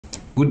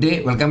Good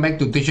day, welcome back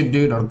to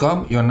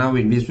tuitiontutor.com. You are now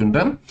with V.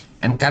 Sundram,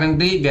 and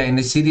currently we are in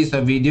a series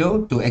of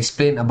video to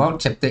explain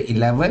about chapter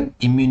 11,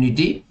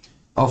 immunity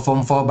of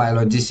Form 4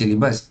 biology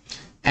syllabus.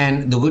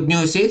 And the good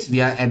news is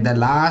we are at the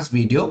last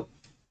video.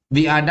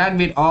 We are done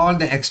with all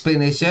the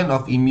explanation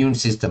of immune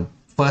system.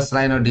 First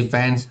line of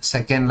defense,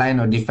 second line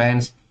of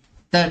defense,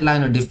 third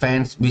line of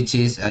defense, which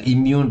is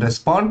immune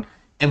response.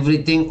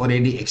 Everything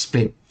already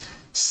explained.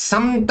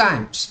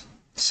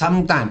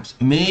 Sometimes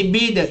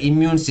maybe the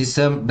immune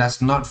system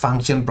does not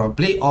function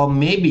properly, or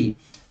maybe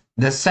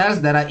the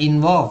cells that are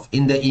involved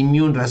in the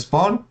immune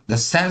response, the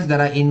cells that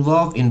are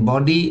involved in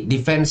body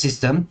defense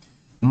system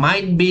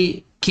might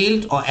be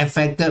killed or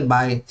affected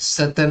by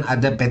certain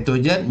other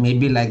pathogen,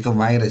 maybe like a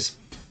virus.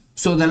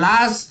 So the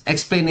last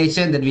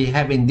explanation that we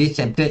have in this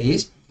chapter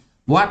is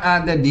what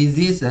are the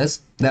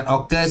diseases that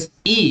occurs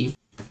if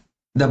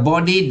the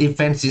body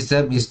defense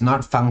system is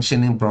not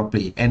functioning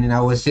properly. And in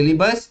our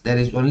syllabus, there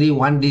is only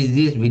one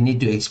disease we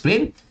need to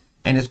explain,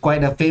 and it's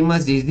quite a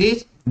famous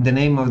disease. The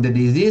name of the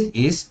disease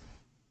is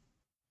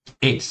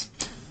AIDS.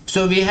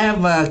 So we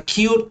have a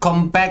cute,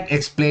 compact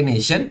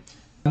explanation.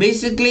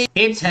 Basically,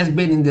 AIDS has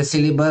been in the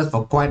syllabus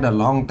for quite a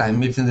long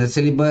time. It's in the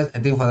syllabus, I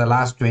think, for the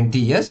last 20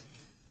 years.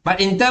 But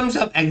in terms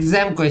of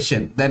exam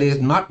question, there is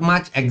not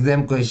much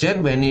exam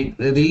question when it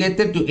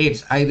related to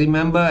AIDS. I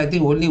remember, I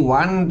think, only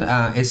one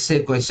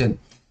essay question.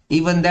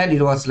 Even that,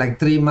 it was like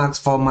 3 marks,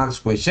 4 marks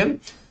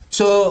question.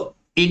 So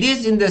it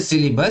is in the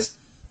syllabus,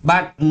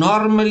 but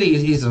normally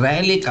it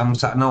rarely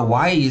comes out. Now,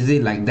 why is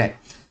it like that?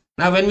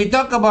 Now, when we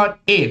talk about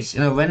AIDS,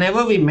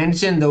 whenever we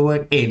mention the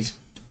word AIDS,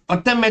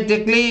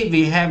 automatically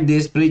we have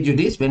this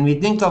prejudice. When we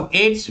think of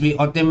AIDS, we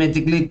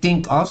automatically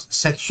think of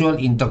sexual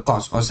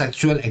intercourse or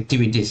sexual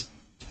activities.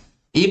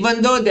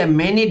 Even though there are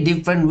many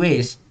different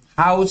ways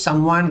how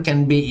someone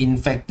can be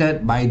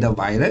infected by the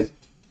virus,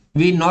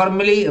 we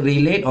normally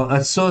relate or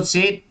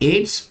associate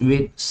AIDS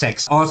with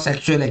sex or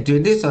sexual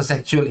activities or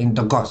sexual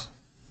intercourse.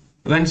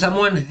 When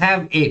someone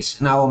have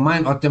AIDS, now our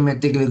mind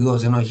automatically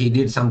goes, he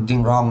did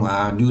something wrong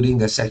during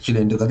the sexual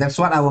intercourse. That's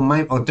what our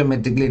mind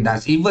automatically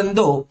does, even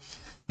though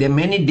there are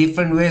many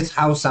different ways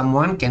how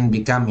someone can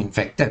become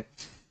infected.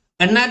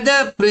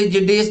 Another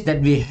prejudice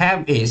that we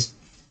have is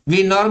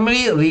we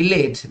normally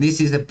relate, this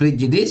is a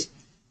prejudice,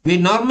 we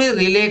normally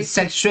relate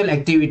sexual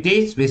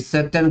activities with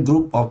certain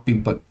group of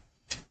people.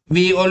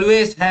 We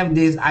always have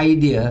this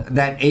idea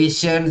that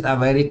Asians are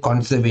very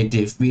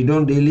conservative. We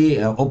don't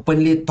really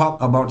openly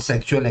talk about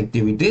sexual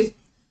activities.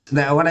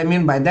 What I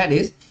mean by that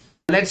is,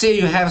 let's say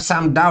you have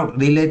some doubt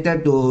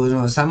related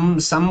to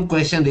some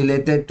question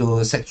related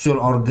to sexual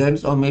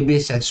organs or maybe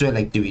sexual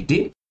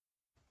activity.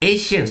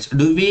 Asians,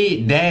 do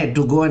we dare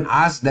to go and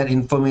ask that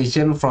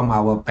information from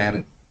our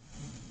parents?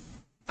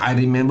 I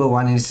remember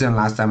one incident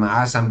last time.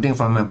 I asked something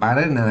from my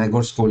parent and I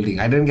got scolding.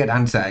 I didn't get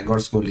answer, I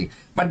got scolding.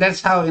 But that's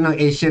how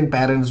Asian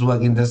parents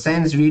work, in the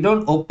sense we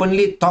don't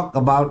openly talk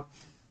about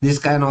these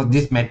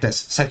matters,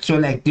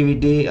 sexual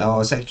activity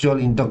or sexual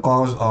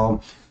intercourse or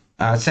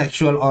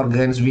sexual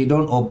organs. We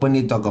don't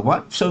openly talk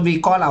about, so we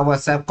call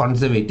ourselves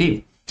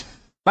conservative.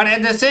 But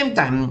at the same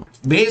time,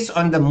 based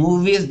on the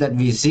movies that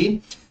we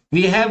see,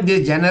 we have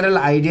this general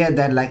idea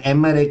that like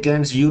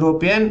Americans,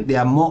 European, they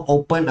are more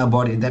open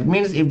about it. That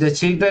means if the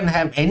children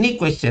have any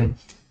question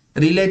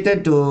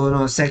related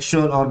to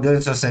sexual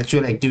organs or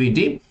sexual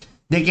activity,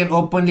 they can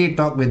openly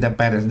talk with the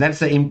parents. That's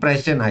the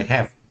impression I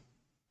have.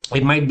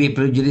 It might be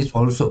prejudice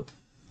also.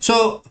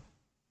 So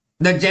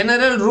the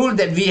general rule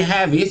that we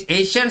have is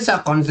Asians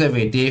are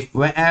conservative,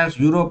 whereas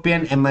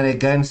European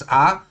Americans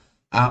are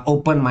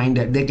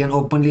open-minded. They can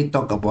openly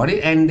talk about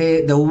it, and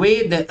the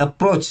way they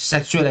approach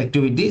sexual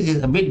activities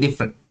is a bit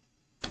different.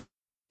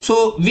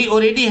 So we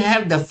already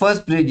have the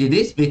first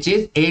prejudice, which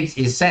is AIDS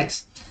is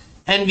sex,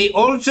 and we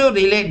also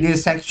relate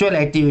these sexual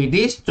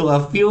activities to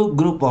a few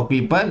group of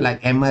people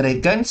like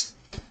Americans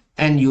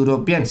and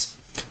Europeans.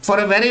 For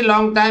a very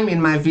long time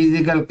in my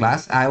physical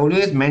class, I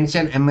always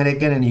mention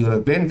American and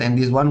Europeans, and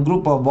this one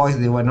group of boys,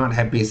 they were not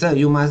happy. So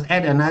you must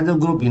add another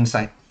group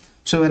inside.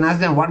 So when I asked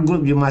them what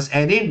group you must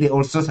add in, they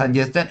also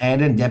suggested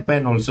add in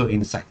Japan also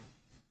inside.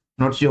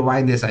 Not sure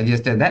why they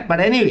suggested that, but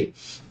anyway,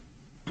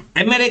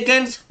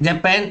 Americans,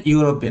 Japan,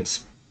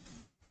 Europeans,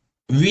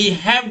 we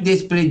have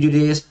this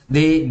prejudice.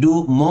 They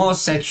do more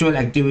sexual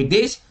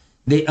activities.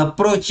 They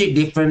approach it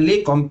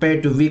differently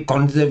compared to we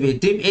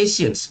conservative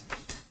Asians.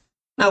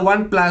 Now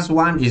 1 +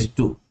 1 is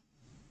 2.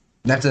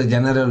 That's a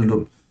general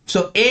rule.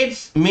 So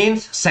AIDS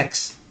means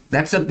sex.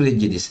 That's a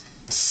prejudice.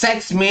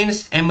 Sex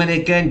means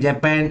American,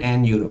 Japan,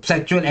 and Europe.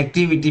 Sexual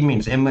activity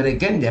means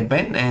American,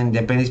 Japan, and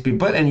Japanese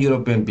people and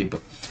European people.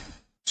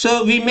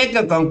 So we make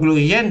a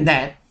conclusion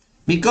that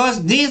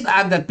because these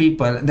are the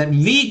people that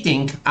we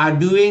think are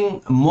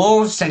doing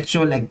more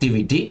sexual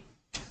activity,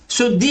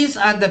 so these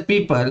are the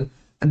people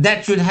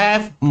that should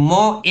have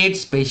more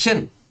AIDS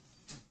patient.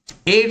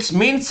 AIDS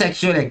means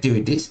sexual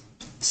activities.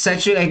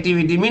 Sexual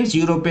activity means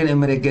European,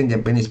 American,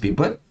 Japanese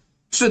people.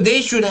 So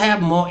they should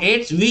have more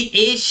AIDS. We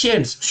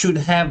Asians should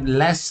have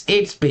less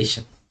AIDS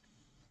patient.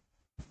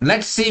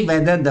 Let's see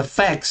whether the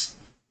facts,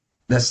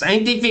 the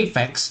scientific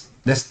facts,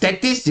 the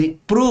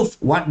statistic prove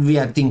what we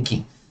are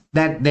thinking,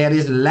 that there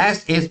is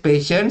less AIDS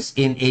patients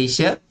in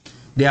Asia.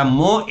 There are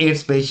more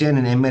AIDS patients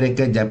in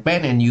America,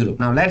 Japan, and Europe.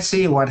 Now let's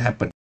see what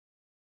happened.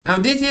 Now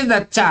this is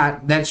the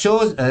chart that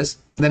shows us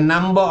the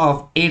number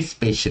of AIDS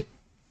patients.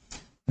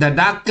 The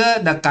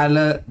darker the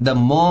color, the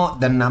more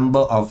the number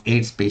of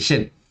AIDS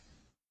patients.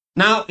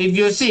 Now, if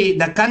you see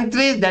the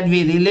countries that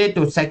we relate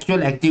to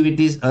sexual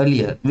activities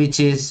earlier, which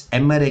is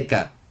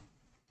America,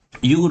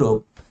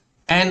 Europe,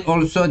 and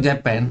also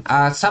Japan,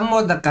 are some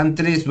of the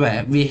countries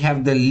where we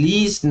have the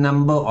least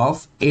number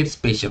of AIDS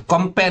patients.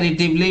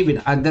 Comparatively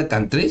with other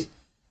countries,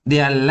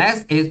 there are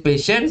less AIDS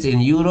patients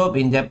in Europe,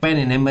 in Japan,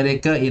 in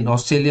America, in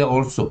Australia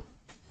also.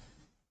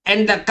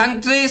 And the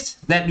countries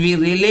that we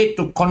relate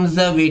to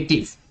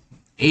conservative,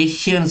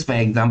 Asians for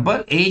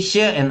example,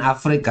 Asia and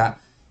Africa,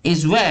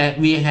 is where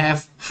we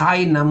have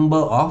high number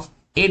of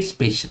AIDS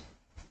patients.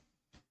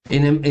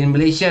 In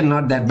Malaysia,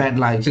 not that bad.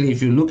 Actually,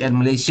 if you look at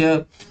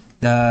Malaysia,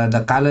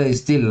 the color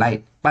is still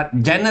light. But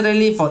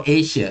generally for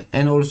Asia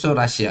and also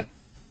Russia,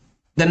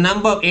 the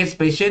number of AIDS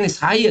patients is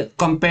higher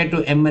compared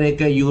to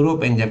America,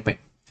 Europe, and Japan.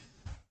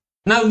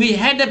 Now, we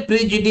had a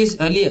prejudice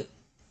earlier.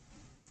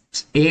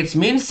 AIDS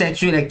means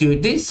sexual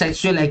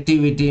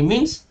activity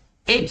means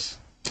AIDS.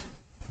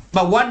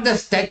 But what the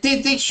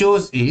statistic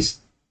shows is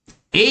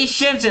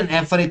Asians and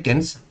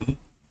Africans,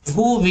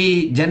 who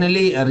we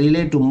generally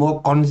relate to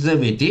more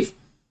conservative,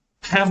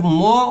 have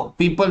more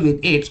people with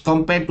AIDS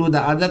compared to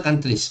the other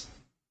countries.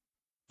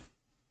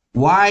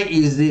 Why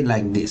is it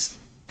like this?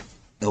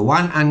 The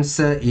one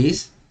answer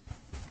is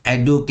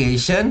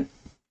education,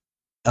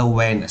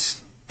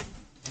 awareness.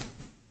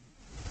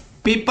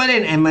 People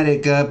in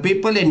America,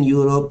 people in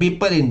Europe,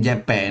 people in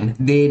Japan,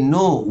 they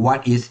know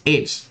what is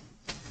AIDS.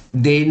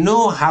 They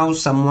know how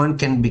someone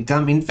can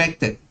become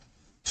infected.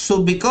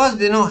 So because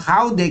they know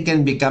how they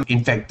can become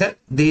infected,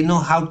 they know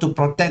how to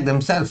protect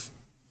themselves.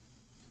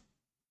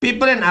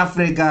 People in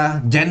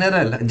Africa,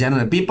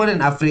 people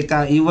in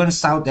Africa, even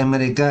South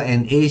America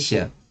and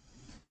Asia,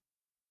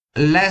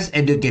 less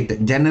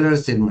educated, general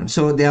statement.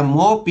 So there are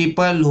more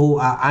people who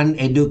are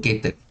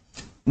uneducated,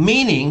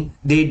 meaning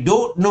they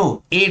don't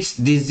know AIDS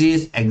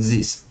disease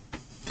exists.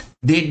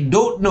 They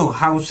don't know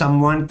how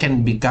someone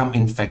can become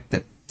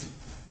infected.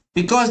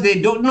 Because they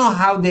don't know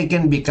how they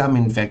can become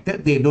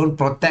infected, they don't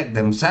protect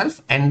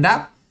themselves, end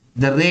up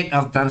the rate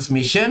of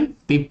transmission,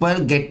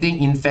 people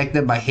getting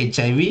infected by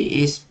HIV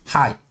is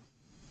high.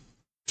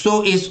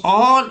 So it's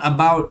all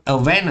about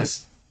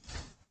awareness.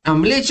 Now,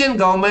 Malaysian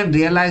government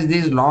realized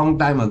this long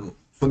time ago.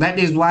 So that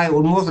is why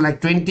almost like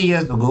 20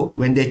 years ago,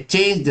 when they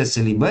changed the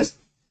syllabus,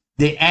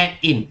 they add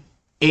in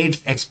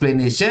AIDS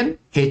explanation,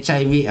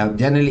 HIV,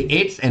 generally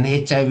AIDS and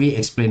HIV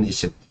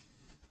explanation.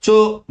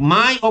 So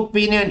my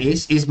opinion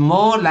is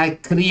more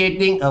like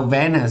creating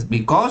awareness,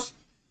 because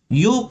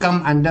you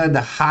come under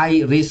the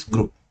high risk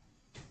group.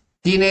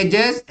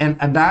 Teenagers and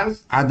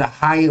adults are the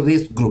high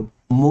risk group.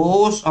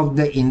 Most of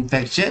the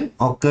infection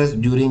occurs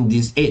during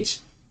this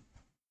age.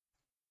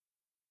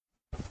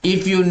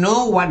 If you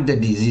know what the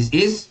disease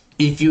is,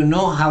 if you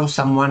know how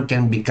someone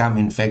can become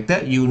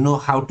infected, you know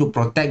how to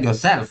protect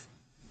yourself.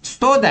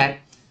 So that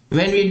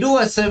when we do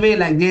a survey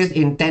like this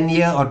in 10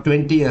 years or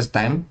 20 years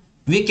time,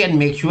 we can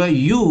make sure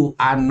you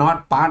are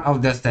not part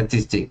of the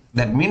statistic.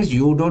 That means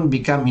you don't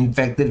become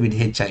infected with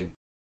HIV.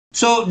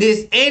 So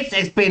this AIDS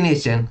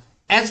explanation,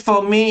 as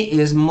for me,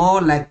 is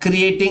more like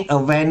creating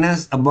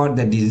awareness about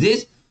the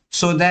disease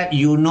so that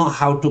you know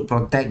how to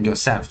protect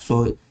yourself.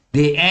 So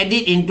they add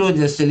it into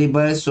the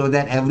syllabus so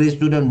that every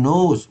student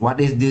knows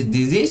what is this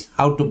disease,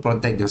 how to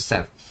protect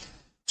yourself.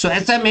 So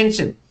as I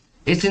mentioned,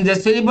 it's in the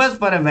syllabus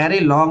for a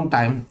very long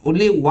time.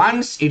 Only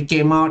once it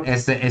came out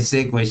as an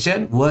essay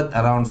question worth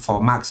around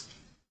 4 marks.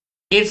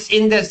 It's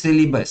in the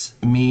syllabus,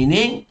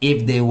 meaning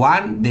if they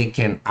want, they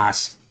can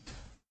ask.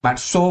 But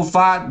so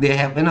far, they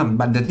have enough.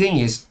 But the thing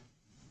is,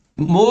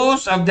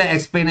 most of the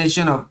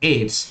explanation of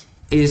AIDS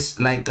is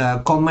like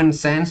common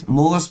sense.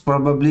 Most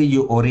probably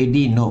you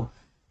already know.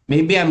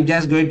 Maybe I'm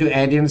just going to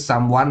add in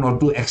some 1 or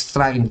 2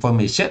 extra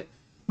information.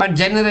 But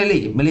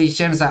generally,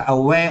 Malaysians are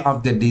aware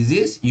of the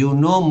disease. You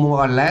know more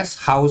or less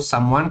how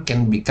someone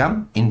can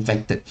become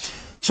infected.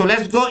 So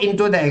let's go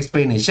into the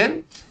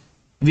explanation.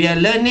 We are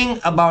learning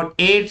about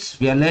AIDS,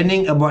 we are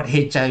learning about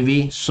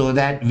HIV so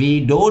that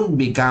we don't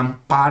become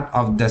part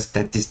of the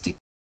statistic.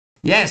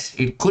 Yes,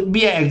 it could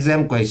be an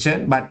exam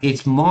question, but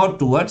it's more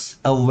towards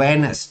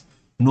awareness,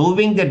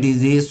 knowing the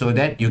disease so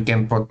that you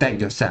can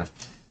protect yourself.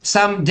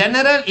 Some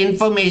general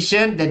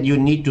information that you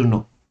need to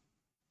know.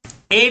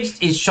 AIDS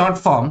is short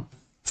form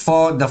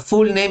for the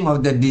full name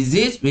of the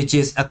disease, which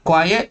is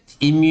acquired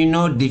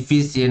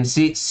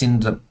immunodeficiency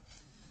syndrome.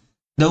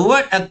 The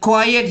word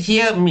acquired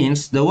here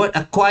means, at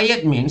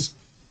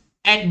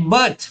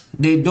birth,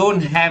 they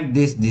don't have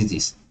this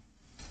disease.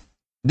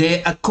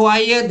 They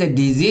acquire the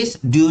disease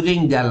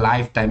during their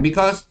lifetime,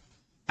 because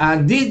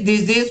this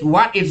disease,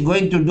 what it's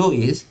going to do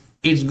is,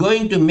 it's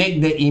going to make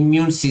the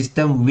immune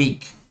system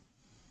weak.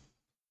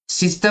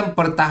 Sistem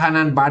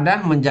pertahanan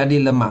badan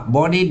menjadi lemah.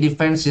 Body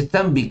defense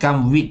system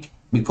become weak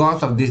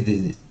because of this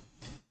disease.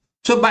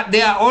 So, but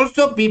there are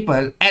also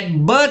people at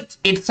birth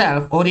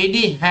itself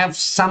already have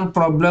some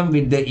problem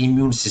with the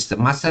immune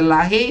system. Masa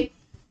lahir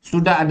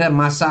sudah ada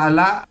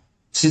masalah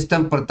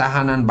sistem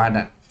pertahanan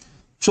badan.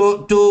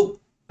 So,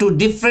 to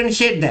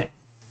differentiate that,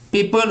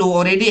 people who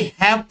already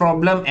have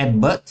problem at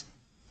birth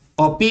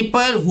or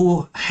people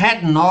who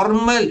had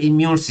normal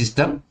immune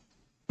system,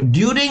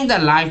 during the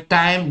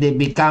lifetime they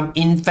become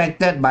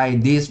infected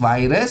by this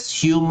virus,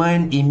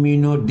 human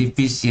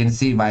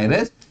immunodeficiency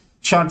virus.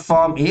 Short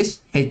form is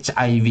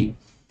HIV.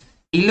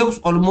 It looks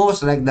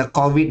almost like the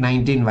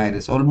COVID-19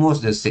 virus,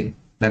 almost the same.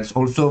 That's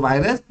also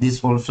virus,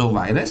 this also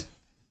virus.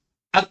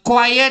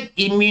 Acquired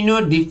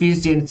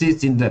immunodeficiency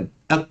syndrome.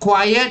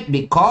 Acquired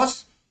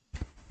because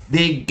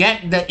they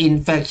get the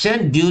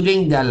infection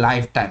during their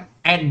lifetime.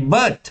 At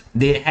birth,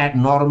 they had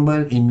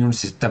normal immune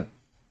system.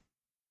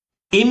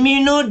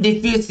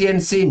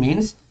 Immunodeficiency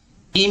means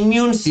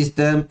immune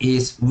system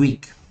is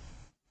weak.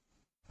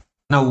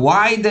 Now,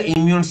 why the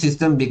immune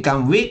system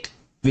become weak?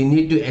 We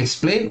need to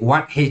explain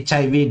what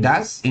HIV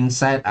does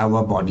inside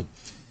our body.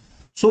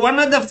 So one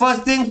of the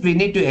first things we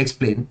need to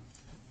explain,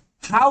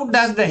 how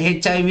does the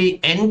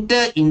HIV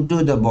enter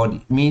into the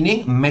body?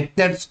 Meaning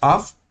methods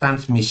of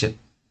transmission.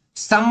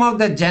 Some of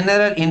the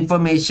general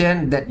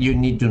information that you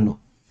need to know.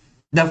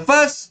 The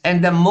first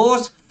and the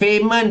most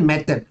famous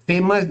method,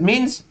 famous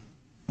means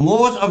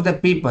most of the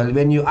people,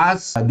 when you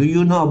ask, do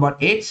you know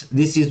about AIDS?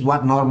 This is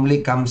what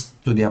normally comes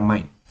to their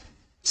mind.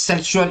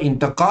 Sexual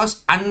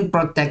intercourse,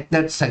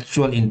 unprotected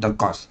sexual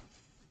intercourse.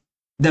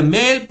 The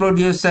male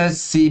produces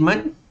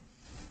semen,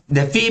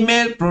 the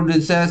female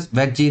produces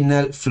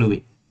vaginal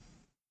fluid.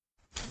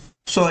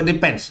 So it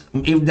depends.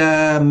 If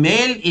the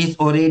male is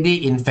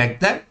already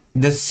infected,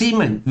 the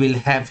semen will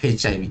have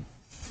HIV.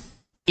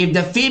 If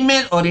the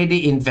female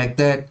already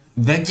infected,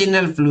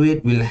 vaginal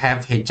fluid will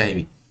have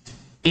HIV.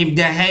 If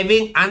they're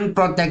having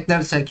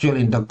unprotected sexual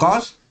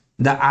intercourse,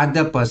 the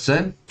other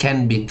person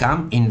can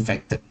become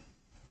infected.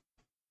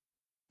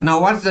 Now,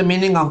 what's the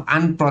meaning of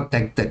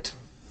unprotected?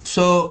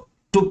 So,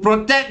 to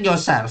protect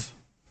yourself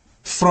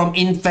from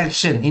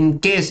infection, in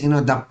case,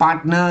 the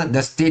partner,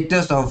 the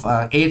status of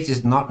AIDS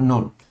is not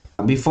known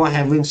before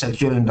having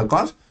sexual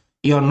intercourse,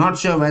 you're not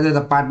sure whether the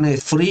partner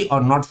is free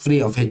or not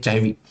free of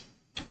HIV.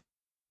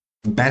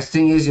 Best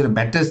thing is you're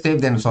better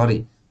safe than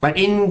sorry. But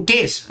in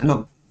case,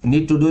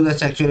 need to do the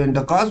sexual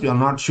intercourse, you're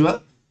not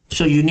sure,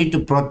 so you need to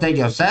protect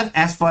yourself.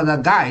 As for the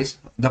guys,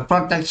 the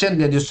protection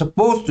that you're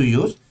supposed to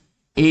use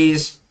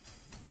is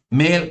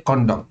male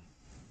condom.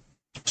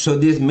 So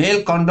this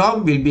male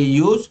condom will be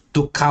used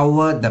to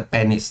cover the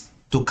penis,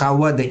 to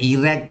cover the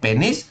erect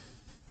penis.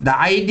 The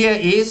idea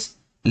is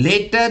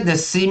later the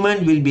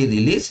semen will be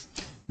released.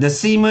 The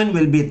semen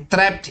will be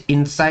trapped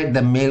inside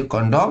the male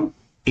condom.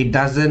 It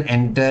doesn't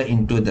enter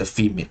into the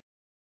female.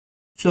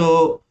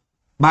 So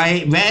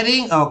by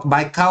wearing or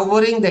by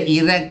covering the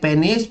erect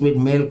penis with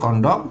male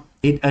condom,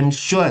 it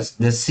ensures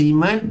the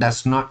semen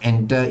does not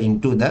enter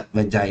into the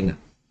vagina.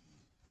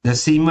 The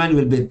semen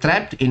will be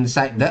trapped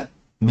inside the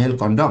male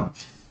condom.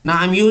 Now,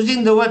 I'm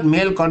using the word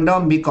male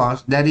condom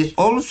because there is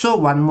also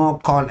one more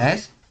called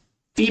as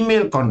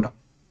female condom.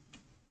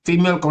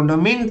 Female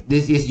condom means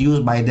this is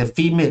used by the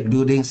female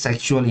during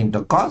sexual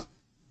intercourse.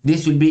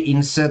 This will be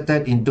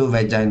inserted into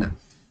vagina.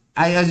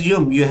 I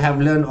assume you have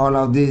learned all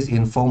of this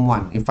in Form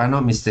 1, if I'm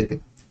not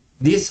mistaken.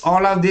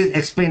 All of this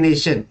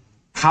explanation,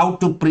 how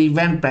to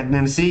prevent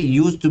pregnancy,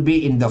 used to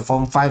be in the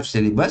Form 5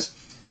 syllabus.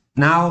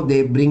 Now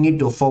they bring it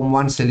to Form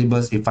 1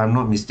 syllabus, if I'm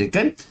not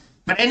mistaken.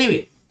 But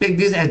anyway, take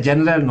this as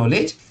general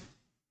knowledge.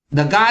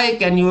 The guy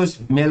can use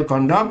male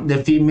condom,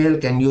 the female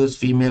can use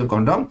female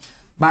condom.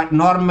 But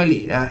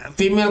normally,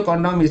 female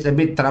condom is a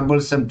bit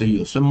troublesome to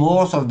use. So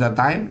most of the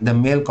time, the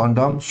male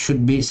condom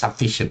should be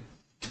sufficient.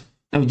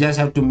 Now, we just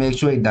have to make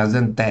sure it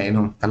doesn't tear,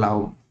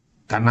 Kalau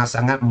karena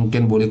sangat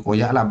mungkin boleh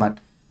koyak lah,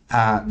 but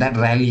that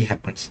rarely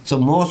happens. So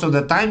most of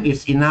the time,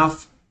 it's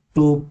enough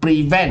to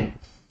prevent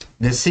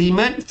the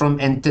semen from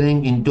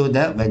entering into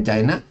the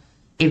vagina.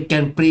 It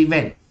can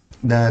prevent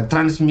the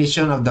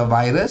transmission of the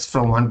virus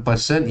from one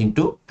person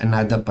into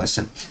another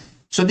person.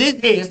 So this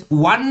is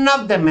one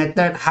of the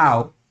method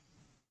how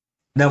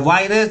the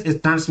virus is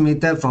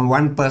transmitted from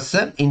one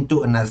person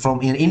into another,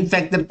 from an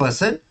infected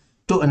person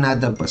to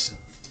another person.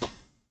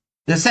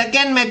 The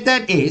second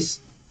method is,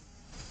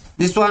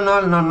 this one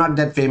not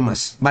that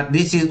famous, but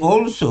this is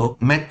also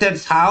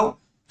methods how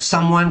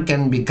someone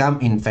can become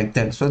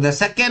infected. So the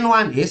second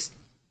one is,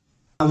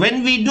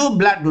 when we do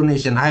blood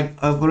donation, I've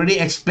already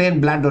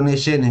explained blood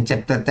donation in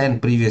chapter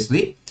 10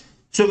 previously.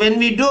 So when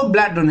we do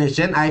blood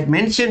donation, I've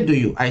mentioned to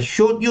you, I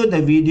showed you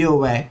the video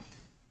where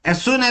as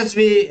soon as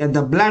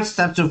the blood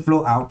starts to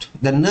flow out,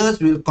 the nurse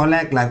will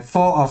collect like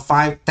 4 or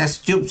 5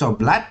 test tubes of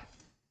blood.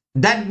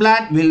 That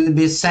blood will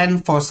be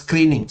sent for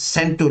screening,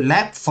 sent to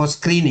lab for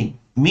screening,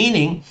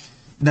 meaning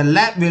the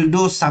lab will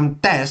do some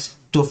tests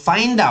to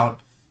find out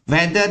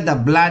whether the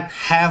blood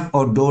have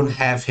or don't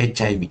have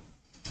HIV.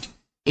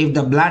 If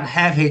the blood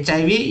have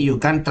HIV, you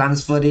can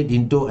transfer it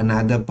into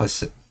another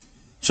person.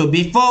 So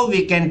before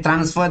we can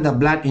transfer the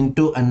blood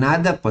into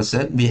another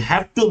person, we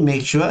have to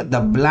make sure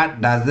the blood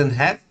doesn't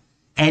have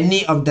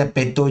any of the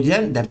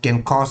pathogen that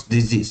can cause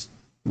disease.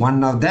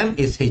 One of them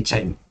is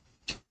HIV.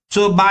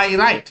 So by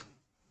right,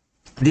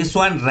 this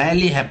one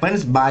rarely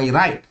happens. By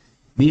right,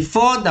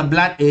 before the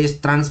blood is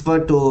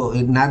transferred to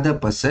another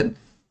person,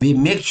 we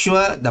make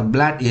sure the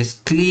blood is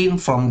clean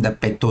from the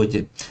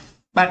pathogen.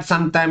 But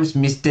sometimes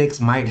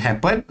mistakes might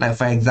happen. Like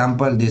for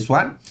example, this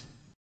one.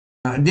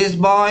 This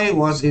boy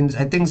was in,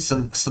 I think,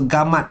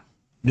 Segamat,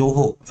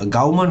 Johor, a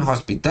government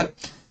hospital,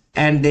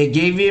 and they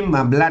gave him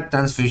a blood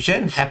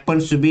transfusion.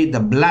 Happens to be the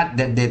blood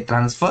that they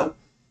transfer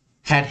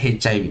had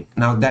HIV.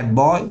 Now that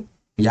boy,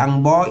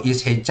 young boy,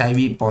 is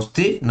HIV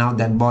positive. Now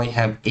that boy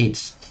have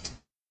AIDS.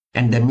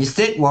 And the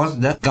mistake was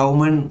the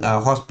government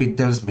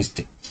hospital's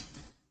mistake.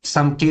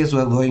 Some case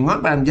were going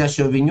on, but I'm just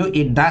showing you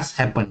it does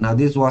happen. Now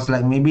this was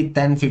like maybe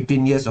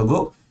 10-15 years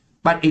ago,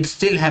 but it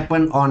still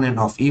happened on and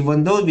off.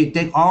 Even though we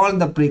take all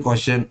the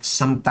precautions,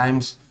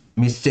 sometimes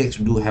mistakes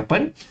do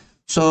happen.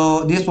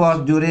 So this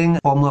was during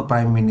former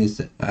Prime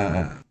Minister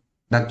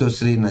Dato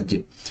Sri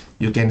Najib.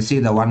 You can see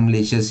the One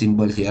Malaysia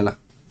symbol here lah,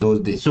 those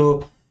days.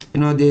 So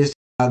you know, this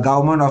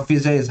government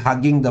officer is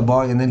hugging the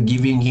boy and then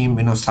giving him,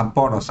 you know,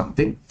 support or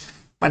something.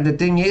 But the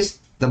thing is,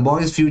 the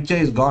boy's future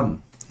is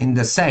gone, in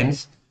the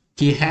sense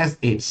he has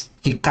AIDS.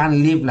 He can't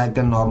live like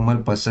a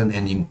normal person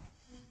anymore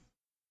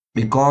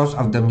because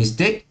of the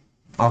mistake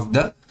of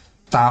the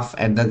staff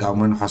at the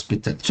government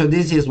hospital. So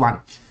this is one.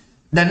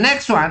 The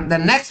next one, the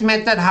next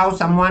method how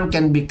someone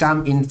can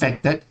become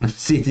infected.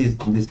 See,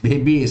 this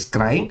baby is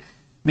crying.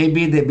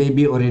 Maybe the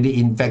baby already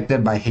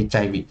infected by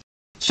HIV.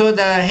 So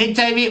the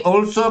HIV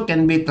also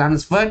can be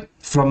transferred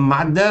from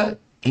mother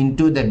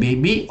into the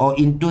baby or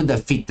into the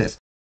fetus.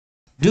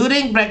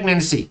 During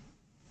pregnancy,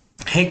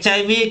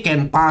 HIV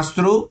can pass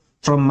through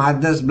from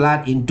mother's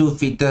blood into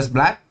fetus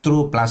blood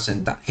through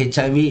placenta.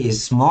 HIV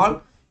is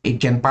small, it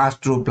can pass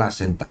through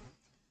placenta.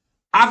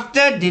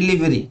 After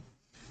delivery,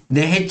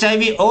 the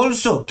HIV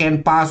also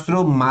can pass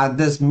through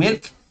mother's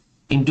milk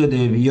into the,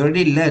 you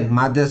already learned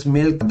mother's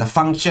milk, the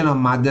function of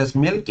mother's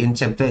milk in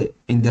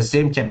the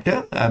same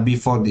chapter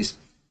before this.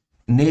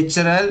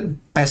 Natural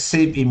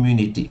passive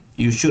immunity.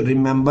 You should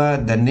remember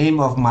the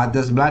name of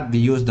mother's blood. We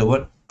use the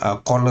word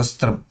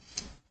colostrum.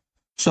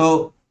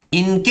 So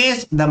in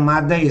case the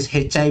mother is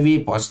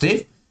HIV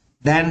positive,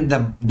 then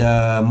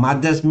the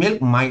mother's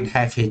milk might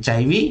have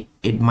HIV.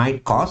 It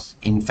might cause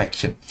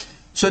infection.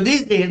 So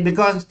this is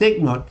because,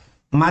 take note,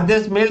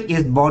 mother's milk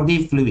is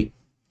body fluid.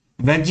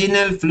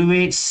 Vaginal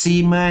fluid,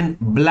 semen,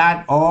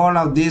 blood, all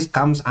of this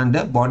comes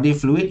under body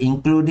fluid,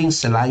 including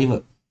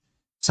saliva.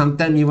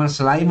 Sometimes even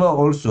saliva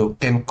also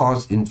can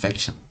cause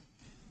infection.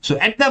 So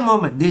at the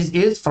moment, this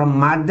is from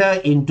mother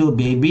into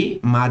baby,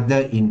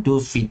 mother into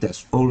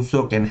fetus,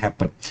 also can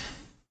happen.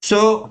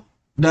 So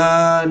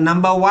the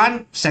number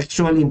one,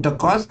 sexual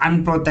intercourse,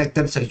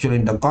 unprotected sexual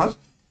intercourse.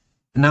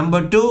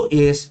 Number two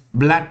is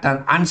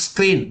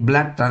unscreened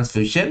blood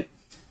transfusion.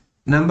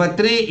 Number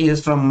three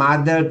is from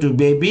mother to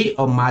baby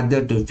or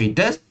mother to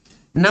fetus.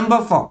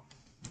 Number four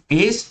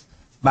is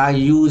by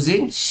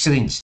using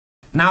syringe.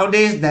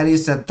 Nowadays, there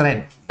is a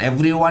trend.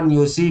 Everyone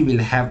you see will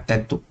have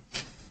tattoo.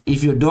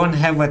 If you don't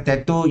have a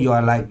tattoo, you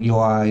are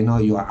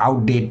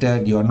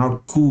outdated. You are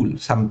not cool.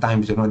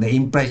 Sometimes, you know, the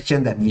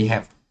impression that we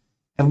have.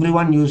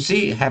 Everyone you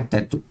see have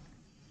tattoo.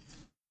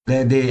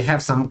 They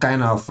have some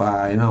kind of,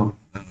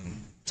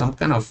 some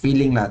kind of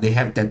feeling like they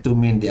have tattoo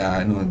mean they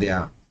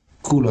are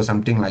cool or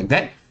something like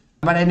that.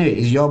 But anyway,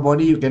 it's your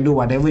body. You can do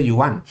whatever you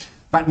want.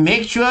 But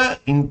make sure,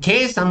 in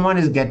case someone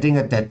is getting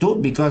a tattoo,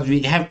 because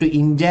we have to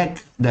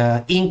inject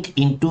the ink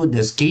into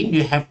the skin,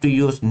 you have to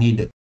use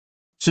needle.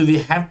 So we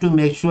have to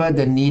make sure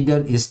the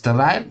needle is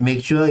sterile.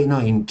 Make sure,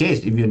 in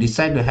case if you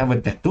decide to have a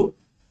tattoo,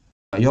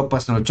 your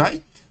personal choice,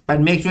 but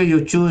make sure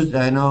you choose,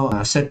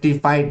 a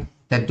certified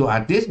tattoo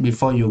artist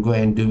before you go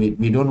and do it.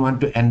 We don't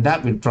want to end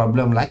up with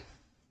problem like,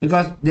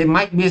 because there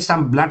might be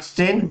some blood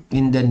stain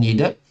in the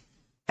needle.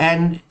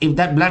 And if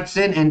that blood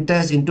stain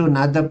enters into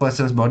another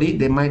person's body,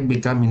 they might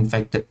become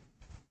infected.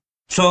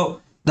 So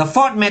the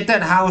fourth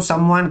method how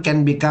someone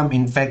can become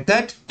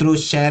infected through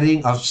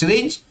sharing of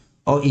syringe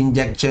or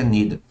injection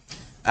needle.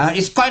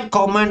 It's quite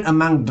common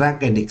among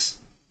drug addicts.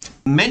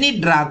 Many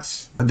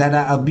drugs that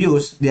are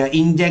abused, they are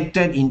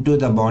injected into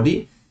the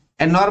body.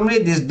 And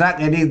normally these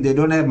drug addicts, they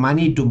don't have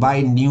money to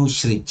buy new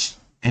syringe.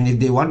 And if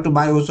they want to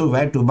buy also,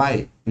 where to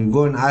buy? You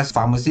go and ask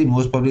pharmacy,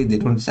 most probably they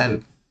don't sell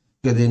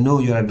because they know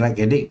you're a drug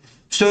addict.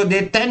 So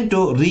they tend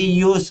to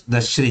reuse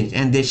the syringe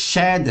and they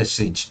share the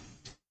syringe.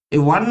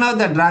 If one of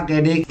the drug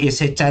addict is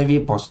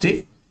HIV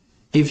positive,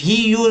 if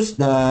he used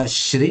the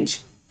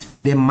syringe,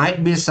 there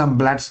might be some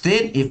blood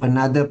stain. If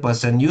another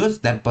person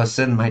used, that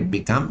person might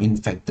become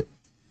infected.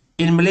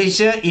 In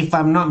Malaysia, if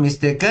I'm not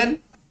mistaken,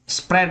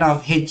 spread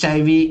of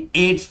HIV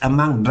AIDS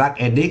among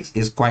drug addicts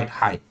is quite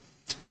high.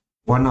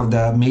 One of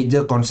the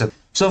major concerns.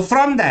 So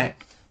from that,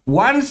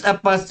 once a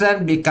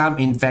person becomes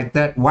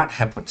infected, what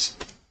happens?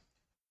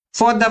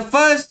 For the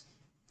first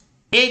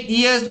 8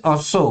 years or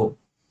so,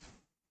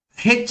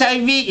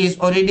 HIV is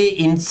already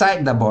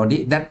inside the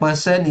body. That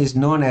person is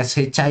known as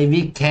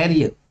HIV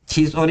carrier.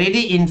 He's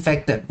already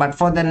infected. But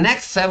for the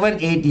next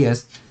 7-8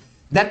 years,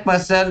 that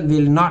person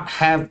will not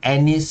have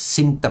any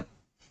symptom.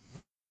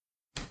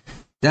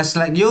 Just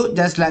like you,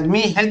 just like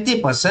me,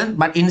 healthy person,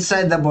 but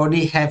inside the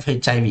body have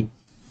HIV.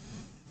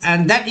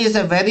 And that is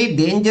a very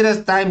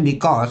dangerous time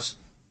because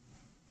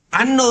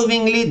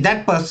unknowingly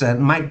that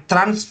person might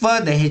transfer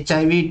the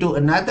HIV to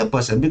another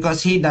person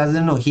because he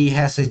doesn't know he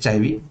has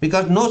HIV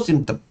because no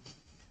symptom.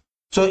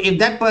 So if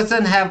that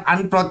person have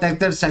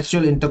unprotected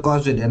sexual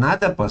intercourse with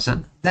another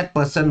person, that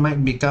person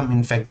might become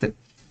infected.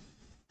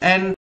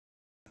 And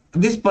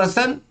this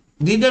person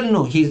didn't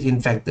know he is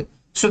infected.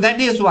 So that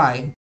is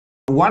why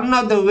one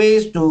of the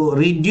ways to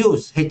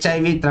reduce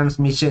HIV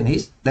transmission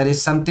is there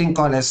is something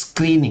called as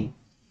screening.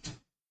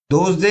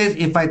 Those days,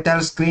 if I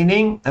tell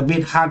screening, a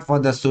bit hard for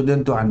the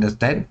student to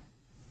understand.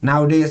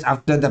 Nowadays,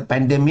 after the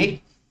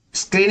pandemic,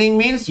 screening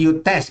means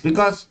you test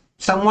because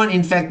someone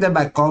infected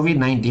by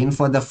COVID-19,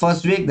 for the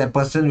first week, that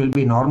person will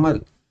be normal.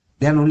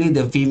 Then only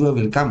the fever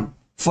will come.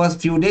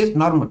 First few days,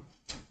 normal.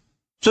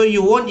 So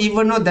you won't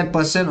even know that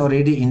person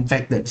already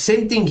infected.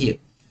 Same thing here.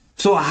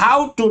 So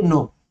how to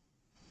know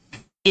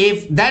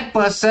if that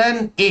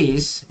person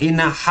is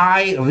in a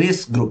high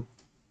risk group?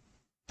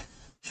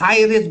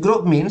 High risk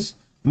group means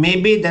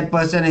maybe that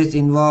person is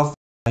involved,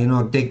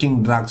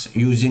 taking drugs,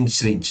 using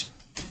syringe.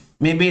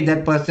 Maybe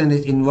that person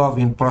is involved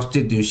in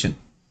prostitution.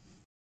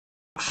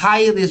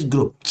 High risk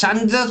group,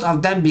 chances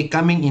of them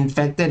becoming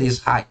infected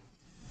is high.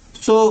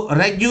 So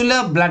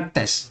regular blood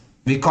tests,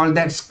 we call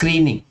that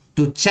screening,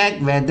 to check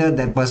whether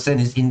that person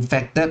is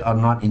infected or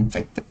not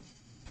infected.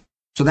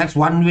 So that's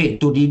one way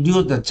to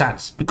reduce the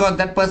chance, because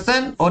that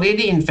person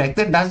already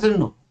infected doesn't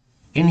know,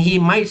 and he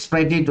might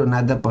spread it to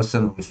another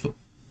person also.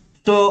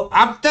 So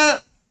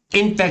after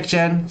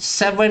infection,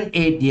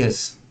 7-8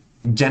 years,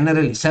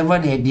 generally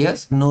 7-8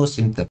 years, no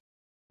symptom.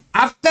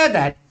 After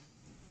that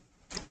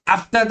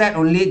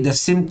only the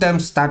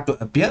symptoms start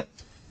to appear.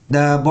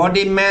 The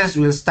body mass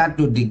will start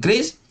to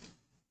decrease.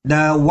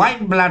 The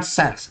white blood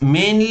cells,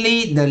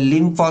 mainly the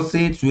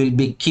lymphocytes, will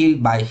be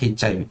killed by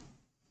HIV.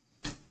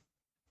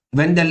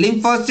 When the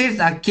lymphocytes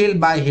are killed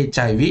by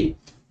HIV,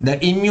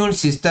 the immune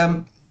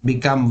system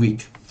becomes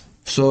weak.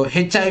 So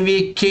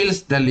HIV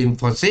kills the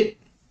lymphocyte,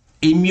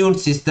 immune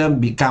system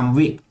become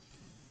weak.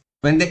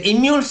 When the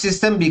immune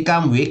system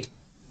become weak,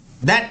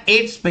 that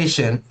AIDS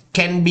patient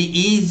can be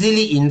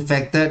easily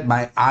infected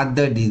by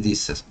other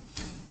diseases.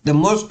 The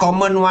most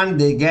common one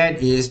they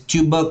get is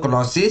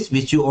tuberculosis,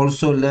 which you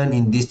also learn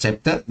in this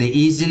chapter. They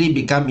easily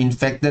become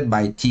infected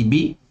by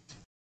TB,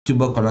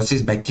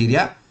 tuberculosis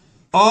bacteria,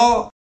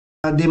 or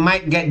they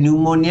might get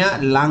pneumonia,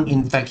 lung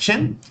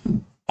infection,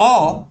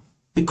 or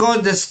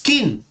because the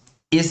skin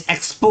is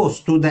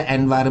exposed to the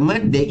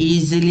environment, they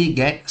easily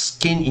get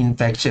skin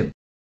infection.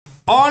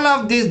 All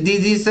of these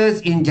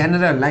diseases in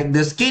general, like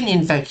the skin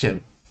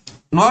infection,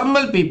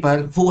 normal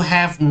people who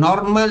have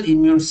normal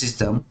immune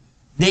system,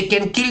 they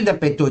can kill the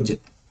pathogen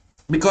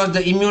because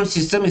the immune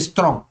system is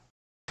strong.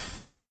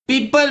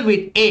 People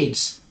with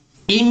AIDS,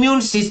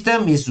 immune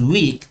system is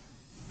weak.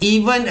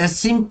 Even a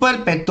simple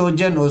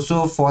pathogen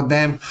also for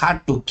them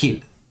hard to kill.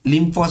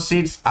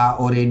 Lymphocytes are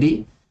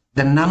already,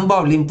 the number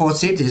of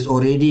lymphocytes is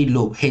already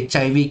low.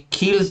 HIV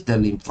kills the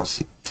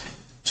lymphocyte.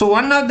 So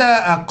one of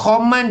the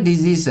common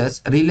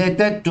diseases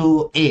related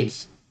to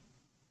AIDS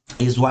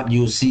is what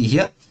you see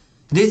here.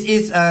 This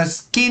is a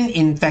skin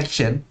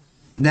infection.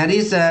 There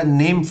is a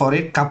name for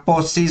it,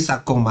 Kaposi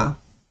sarcoma,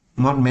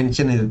 not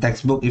mentioned in the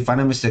textbook if I'm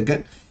not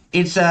mistaken.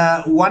 It's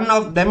one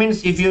of, that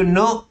means if you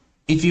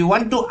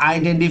want to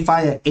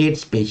identify an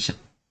AIDS patient,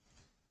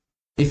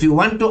 this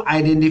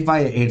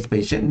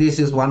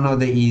is one of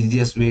the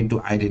easiest way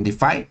to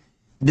identify.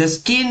 The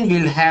skin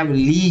will have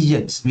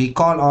lesions. We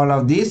call all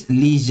of these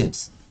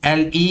lesions,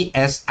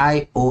 Lesions.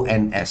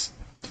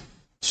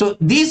 So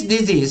this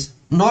disease,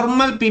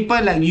 normal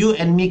people like you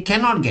and me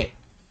cannot get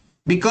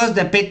because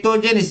the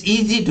pathogen is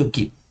easy to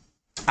kill.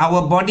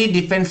 Our body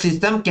defense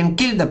system can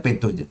kill the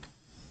pathogen.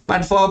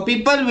 But for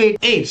people with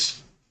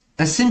AIDS,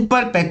 a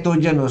simple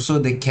pathogen also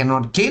they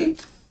cannot kill.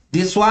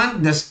 This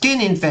one, the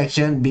skin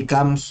infection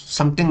becomes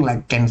something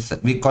like cancer.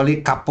 We call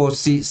it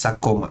Kaposi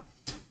sarcoma.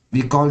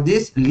 We call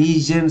this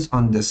lesions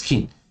on the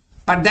skin.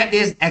 But that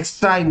is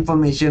extra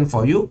information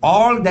for you.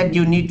 All that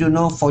you need to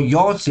know for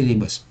your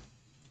syllabus.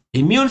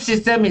 Immune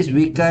system is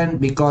weakened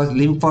because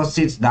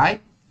lymphocytes die,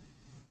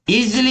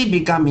 easily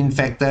become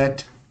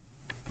infected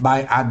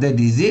by other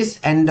disease.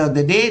 End of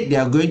the day, they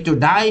are going to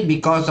die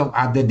because of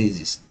other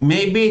disease.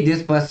 Maybe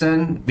this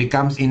person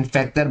becomes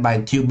infected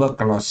by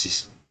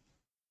tuberculosis.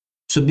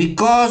 So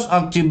because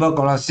of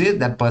tuberculosis,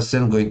 that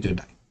person is going to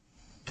die.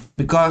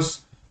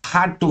 Because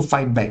hard to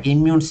fight back,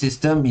 immune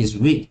system is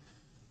weak.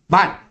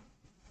 But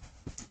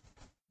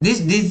this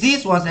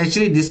disease was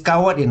actually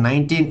discovered in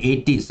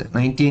 1980s.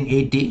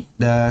 1980,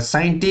 the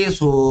scientists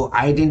who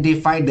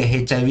identified the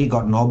HIV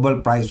got Nobel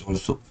Prize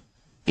also.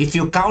 If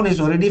you count, it's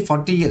already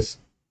 40 years.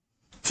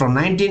 From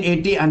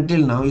 1980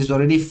 until now, it's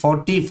already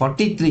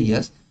 43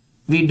 years.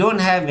 We don't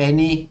have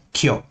any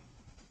cure.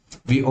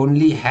 We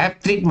only have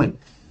treatment.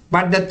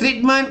 But the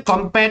treatment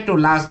compared to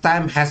last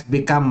time has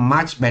become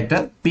much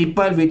better.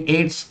 People with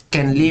AIDS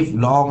can live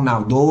long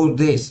now. Those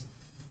days,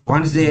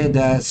 once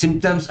the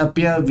symptoms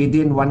appear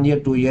within 1 year,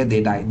 2 years,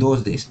 they die.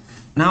 Those days.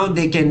 Now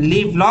they can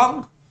live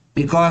long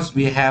because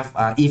we have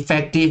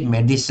effective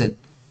medicine.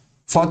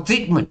 For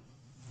treatment,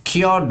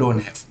 cure don't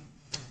have.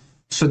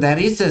 So there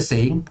is a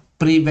saying,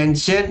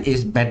 prevention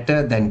is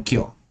better than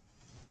cure.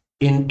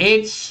 In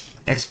AIDS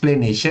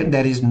explanation,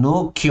 there is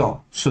no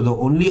cure. So the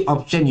only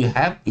option you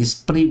have is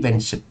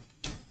prevention.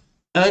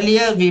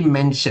 Earlier we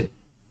mentioned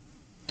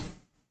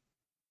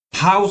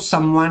how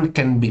someone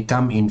can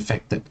become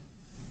infected.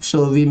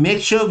 So we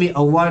make sure we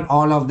avoid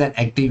all of that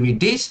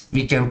activities.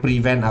 We can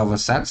prevent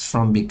ourselves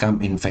from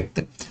becoming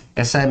infected.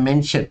 As I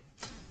mentioned,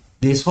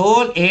 this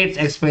whole AIDS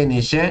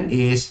explanation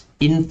is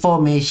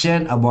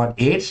information about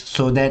AIDS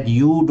so that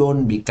you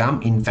don't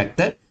become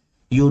infected.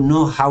 You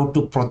know how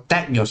to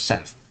protect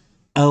yourself.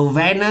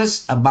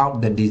 Awareness about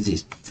the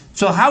disease.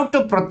 So how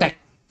to protect?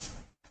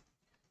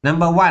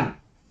 Number one,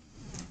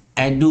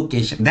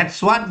 education.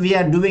 That's what we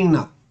are doing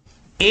now.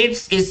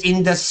 AIDS is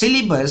in the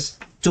syllabus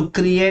to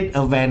create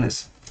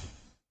awareness.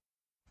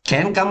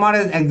 Can come out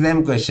as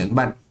exam question,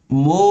 but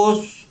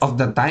most of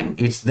the time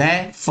it's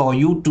there for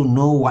you to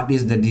know what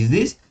is the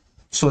disease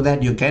so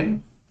that you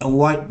can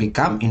avoid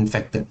become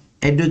infected.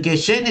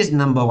 Education is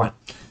number one.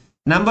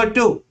 Number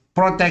two,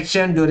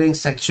 protection during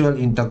sexual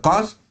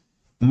intercourse.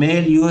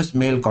 Male use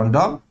male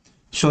condom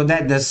so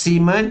that the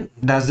semen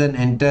doesn't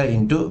enter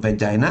into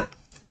vagina.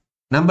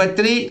 Number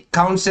three,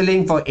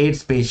 counseling for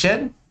AIDS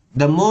patient.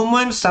 The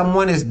moment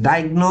someone is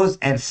diagnosed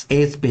as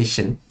AIDS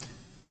patient,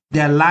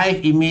 their life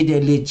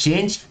immediately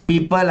change.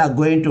 People are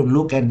going to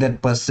look at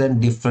that person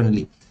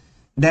differently.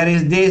 There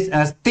is this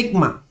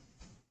stigma.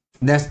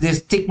 There's this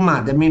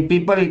stigma. That means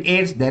people with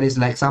AIDS, there is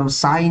like some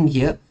sign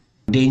here,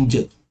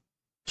 danger.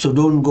 So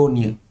don't go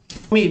near.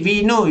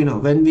 We know,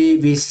 when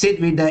we sit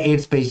with the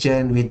AIDS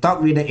patient, we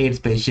talk with the AIDS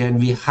patient,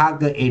 we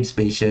hug the AIDS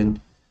patient,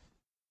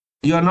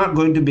 you are not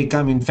going to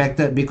become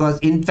infected because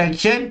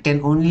infection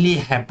can only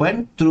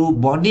happen through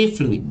body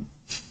fluid.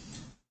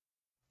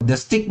 The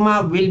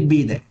stigma will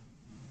be there.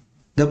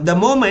 The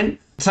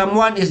moment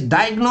someone is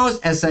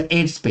diagnosed as an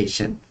AIDS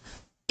patient,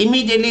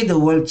 immediately the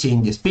world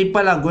changes.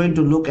 People are going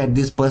to look at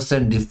this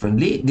person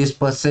differently. This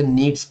person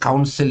needs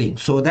counseling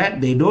so that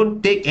they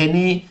don't take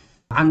any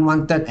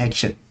unwanted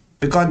action.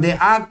 Because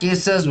there are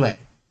cases where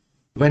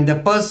when the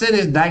person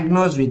is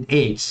diagnosed with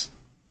AIDS,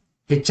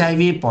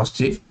 HIV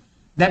positive,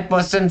 that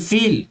person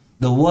feel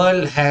the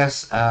world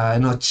has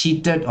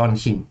cheated on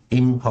him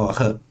or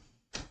her.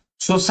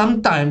 So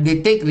sometimes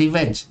they take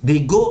revenge. They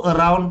go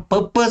around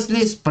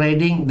purposely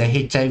spreading the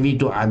HIV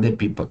to other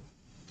people.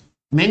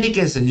 Many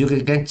cases you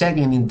can check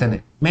in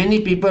internet.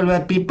 Many people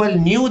where people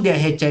knew they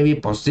are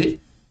HIV positive,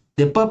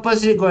 they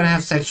purposely go and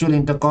have sexual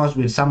intercourse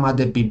with some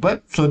other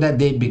people so that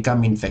they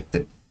become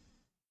infected.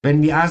 When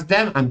we ask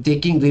them, I'm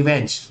taking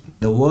revenge.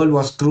 The world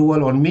was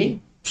cruel on me,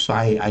 so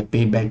I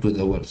pay back to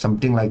the world.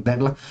 Something like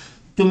that.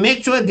 To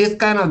make sure this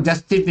kind of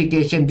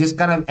justification, this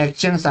kind of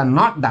actions are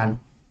not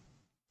done,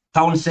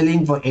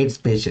 counseling for AIDS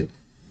patients.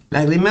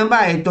 Like remember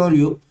I told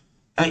you,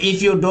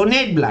 if you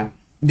donate blood,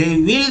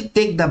 they will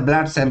take the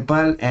blood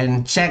sample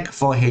and check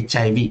for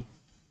HIV.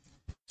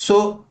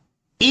 So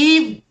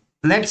if,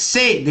 let's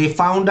say, they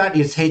found out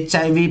it's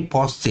HIV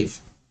positive,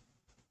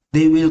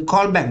 they will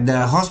call back.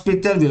 The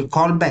hospital will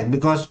call back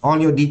because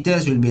all your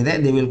details will be there.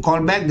 They will call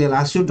back. They'll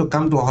ask you to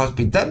come to a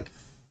hospital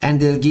and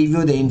they'll give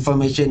you the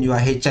information you are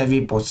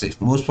HIV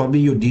positive. Most probably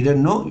you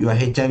didn't know you are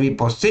HIV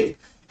positive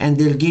and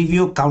they'll give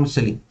you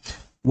counseling.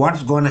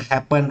 What's going to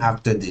happen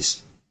after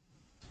this?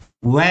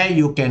 Where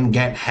you can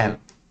get help?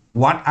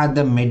 What are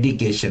the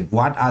medication?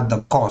 What are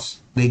the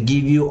costs? They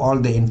give you all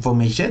the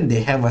information.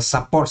 They have a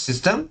support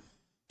system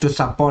to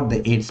support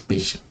the AIDS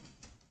patient.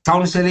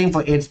 Counseling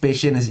for AIDS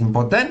patient is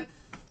important.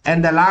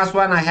 And the last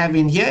one I have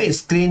in here is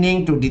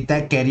screening to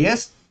detect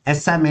carriers.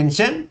 As I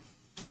mentioned,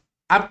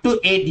 up to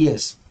 8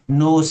 years,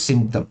 no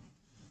symptom,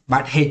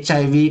 but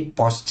HIV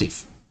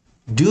positive.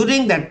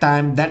 During that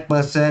time, that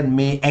person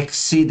may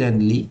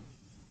accidentally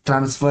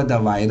transfer the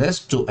virus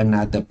to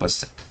another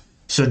person.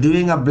 So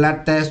doing a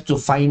blood test to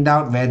find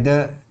out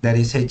whether there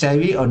is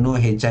HIV or no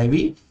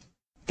HIV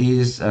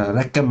is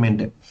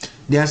recommended.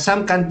 There are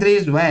some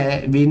countries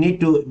where we need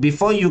to,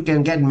 before you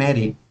can get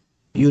married,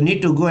 you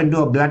need to go and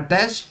do a blood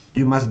test.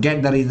 You must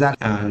get the result.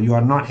 You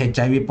are not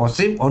HIV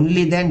positive.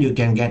 Only then you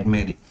can get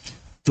married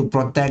to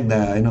protect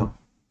the,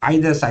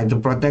 either side, to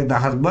protect the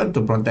husband,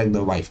 to protect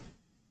the wife.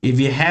 If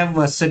you have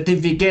a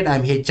certificate,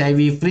 I'm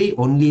HIV free,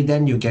 only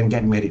then you can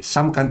get married.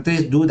 Some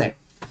countries do that.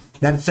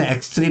 That's the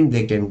extreme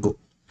they can go.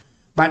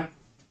 But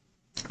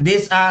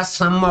these are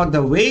some of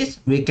the ways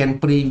we can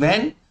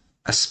prevent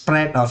a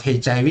spread of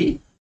HIV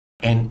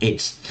and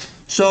AIDS.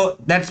 So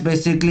that's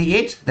basically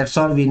it. That's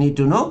all we need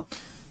to know.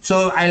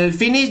 So I'll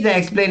finish the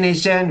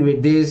explanation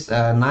with this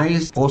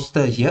nice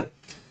poster here.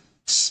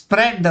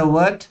 Spread the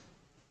word,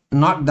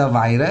 not the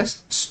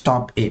virus,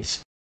 stop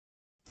AIDS.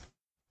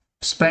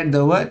 Spread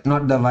the word,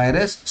 not the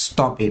virus,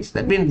 stop AIDS.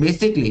 That means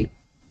basically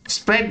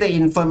spread the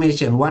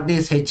information. What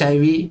is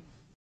HIV?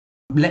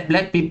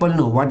 Let people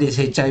know what is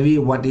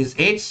HIV, what is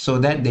AIDS, so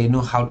that they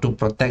know how to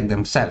protect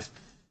themselves.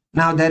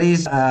 Now there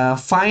is a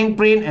fine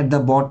print at the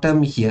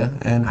bottom here,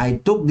 and I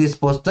took this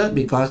poster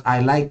because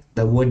I like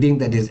the wording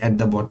that is at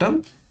the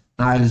bottom.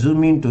 Now I'll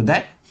zoom into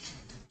that.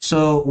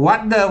 So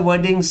what the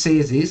wording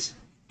says is,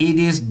 it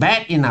is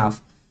bad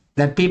enough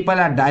that people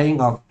are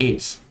dying of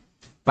AIDS,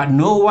 but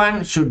no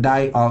one should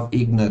die of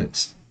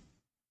ignorance.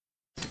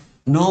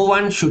 No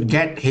one should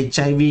get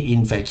HIV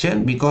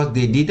infection because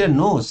they didn't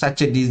know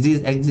such a disease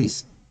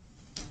exists.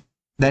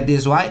 That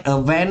is why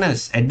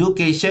awareness,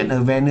 education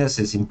awareness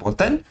is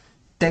important.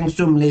 Thanks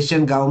to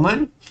Malaysian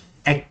government,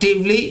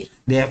 actively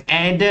they have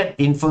added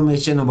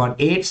information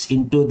about AIDS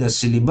into the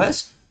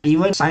syllabus.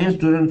 Even science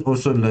students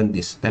also learn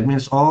this. That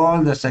means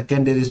all the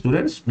secondary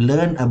students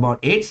learn about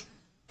AIDS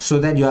so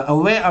that you are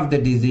aware of the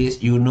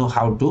disease, you know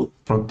how to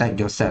protect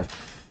yourself.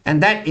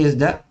 And that is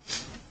the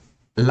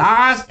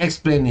last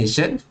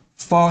explanation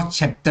for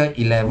chapter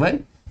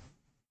 11,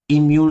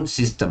 immune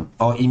system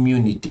or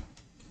immunity.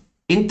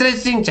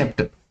 Interesting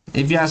chapter.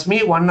 If you ask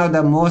me, one of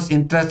the most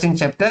interesting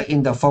chapter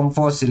in the Form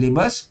 4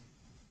 syllabus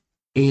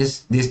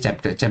is this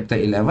chapter, chapter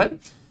 11.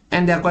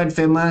 And they are quite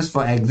famous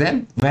for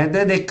exam.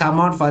 Whether they come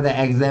out for the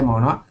exam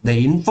or not, the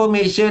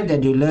information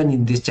that you learn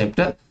in this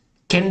chapter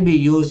can be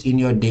used in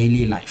your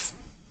daily life.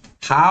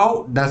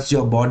 How does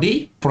your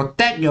body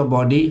protect your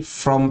body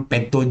from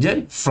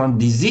pathogen, from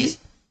disease,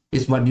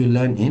 is what you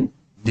learn in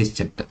this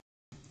chapter.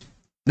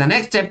 The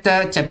next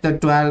chapter, chapter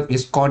 12,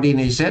 is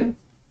coordination.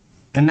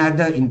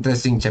 Another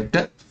interesting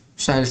chapter.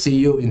 So I'll see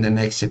you in the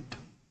next chapter.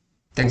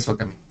 Thanks for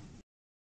coming.